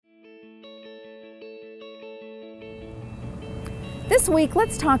This week,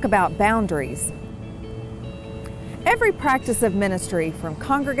 let's talk about boundaries. Every practice of ministry, from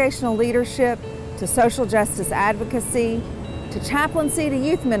congregational leadership to social justice advocacy to chaplaincy to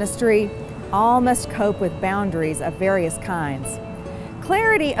youth ministry, all must cope with boundaries of various kinds.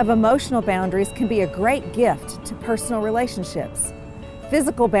 Clarity of emotional boundaries can be a great gift to personal relationships.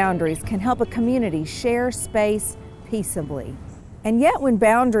 Physical boundaries can help a community share space peaceably. And yet, when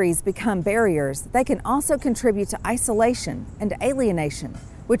boundaries become barriers, they can also contribute to isolation and alienation,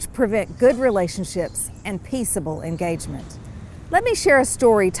 which prevent good relationships and peaceable engagement. Let me share a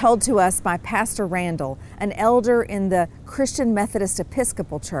story told to us by Pastor Randall, an elder in the Christian Methodist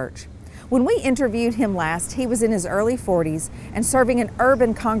Episcopal Church. When we interviewed him last, he was in his early 40s and serving an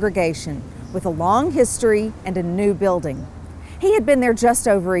urban congregation with a long history and a new building. He had been there just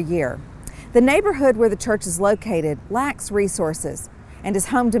over a year. The neighborhood where the church is located lacks resources and is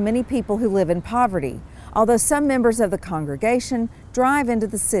home to many people who live in poverty, although some members of the congregation drive into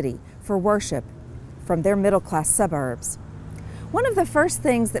the city for worship from their middle-class suburbs. One of the first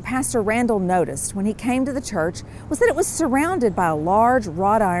things that Pastor Randall noticed when he came to the church was that it was surrounded by a large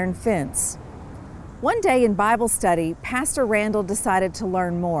wrought iron fence. One day in Bible study, Pastor Randall decided to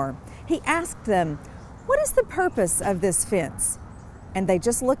learn more. He asked them, "What is the purpose of this fence?" And they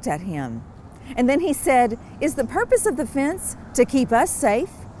just looked at him. And then he said, "Is the purpose of the fence to keep us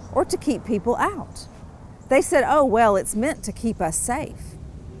safe or to keep people out?" They said, "Oh, well, it's meant to keep us safe."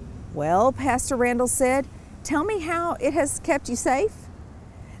 "Well," Pastor Randall said, "tell me how it has kept you safe."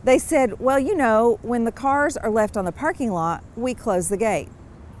 They said, "Well, you know, when the cars are left on the parking lot, we close the gate."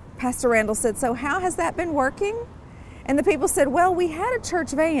 Pastor Randall said, "So how has that been working?" And the people said, "Well, we had a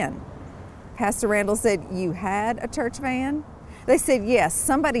church van." Pastor Randall said, "You had a church van?" They said, "Yes,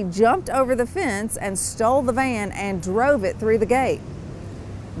 somebody jumped over the fence and stole the van and drove it through the gate.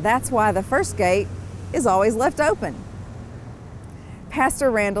 That's why the first gate is always left open." Pastor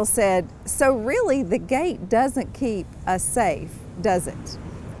Randall said, "So really the gate doesn't keep us safe, does it?"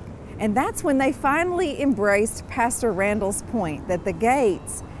 And that's when they finally embraced Pastor Randall's point that the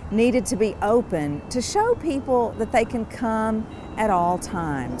gates needed to be open to show people that they can come at all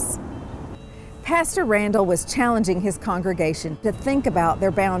times. Pastor Randall was challenging his congregation to think about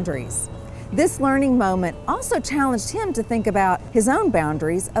their boundaries. This learning moment also challenged him to think about his own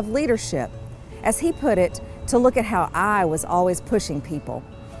boundaries of leadership. As he put it, to look at how I was always pushing people.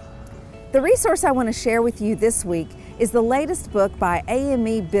 The resource I want to share with you this week is the latest book by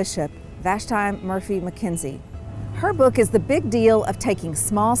AME Bishop Vashti Murphy McKenzie. Her book is The Big Deal of Taking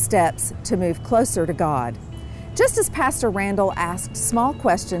Small Steps to Move Closer to God. Just as Pastor Randall asked small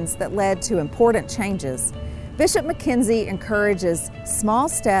questions that led to important changes, Bishop McKenzie encourages small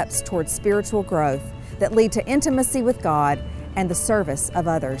steps towards spiritual growth that lead to intimacy with God and the service of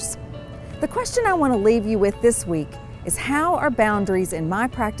others. The question I want to leave you with this week is, how are boundaries in my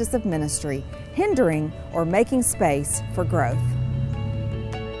practice of ministry hindering or making space for growth?